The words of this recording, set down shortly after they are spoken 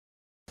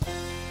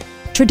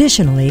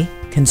Traditionally,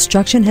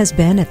 construction has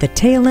been at the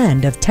tail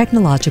end of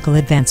technological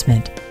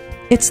advancement.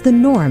 It's the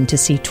norm to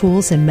see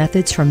tools and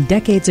methods from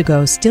decades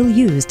ago still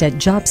used at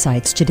job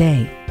sites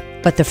today.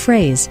 But the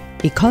phrase,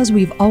 "because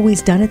we've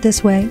always done it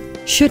this way,"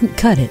 shouldn't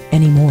cut it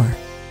anymore.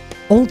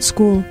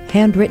 Old-school,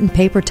 handwritten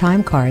paper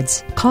time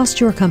cards cost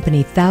your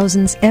company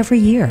thousands every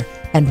year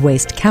and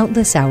waste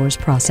countless hours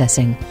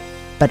processing.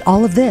 But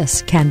all of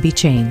this can be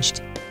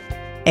changed.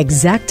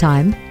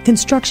 ExakTime,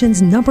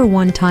 construction's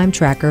 #1 time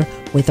tracker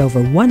with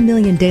over 1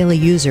 million daily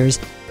users,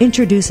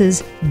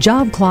 introduces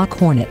JobClock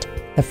Hornet,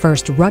 the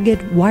first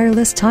rugged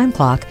wireless time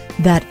clock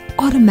that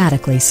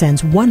automatically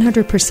sends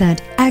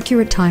 100%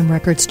 accurate time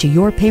records to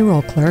your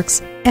payroll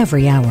clerks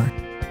every hour.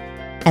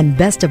 And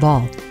best of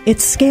all,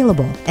 it's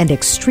scalable and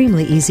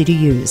extremely easy to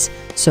use,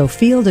 so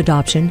field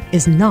adoption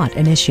is not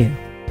an issue.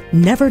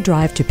 Never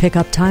drive to pick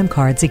up time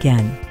cards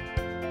again.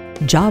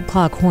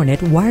 JobClock Hornet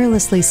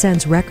wirelessly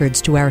sends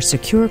records to our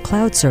secure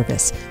cloud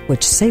service,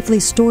 which safely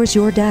stores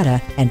your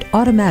data and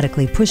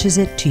automatically pushes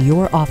it to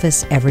your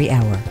office every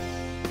hour.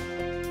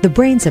 The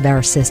brains of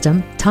our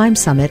system, Time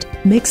Summit,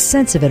 makes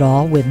sense of it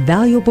all with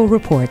valuable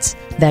reports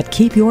that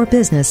keep your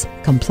business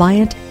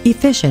compliant,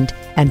 efficient,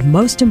 and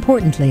most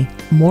importantly,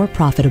 more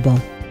profitable.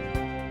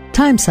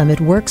 Time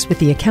Summit works with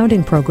the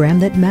accounting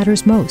program that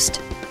matters most,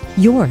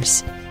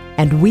 yours,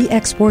 and we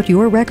export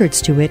your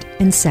records to it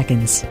in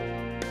seconds.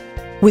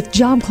 With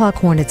JobClock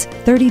Hornet's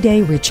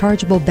 30-day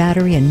rechargeable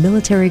battery and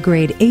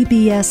military-grade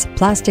ABS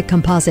plastic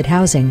composite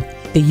housing,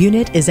 the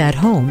unit is at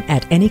home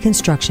at any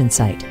construction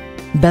site.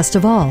 Best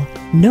of all,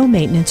 no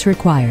maintenance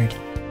required.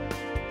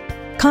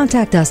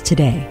 Contact us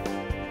today.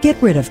 Get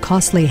rid of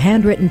costly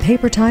handwritten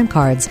paper time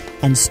cards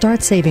and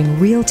start saving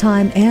real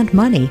time and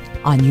money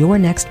on your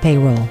next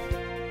payroll.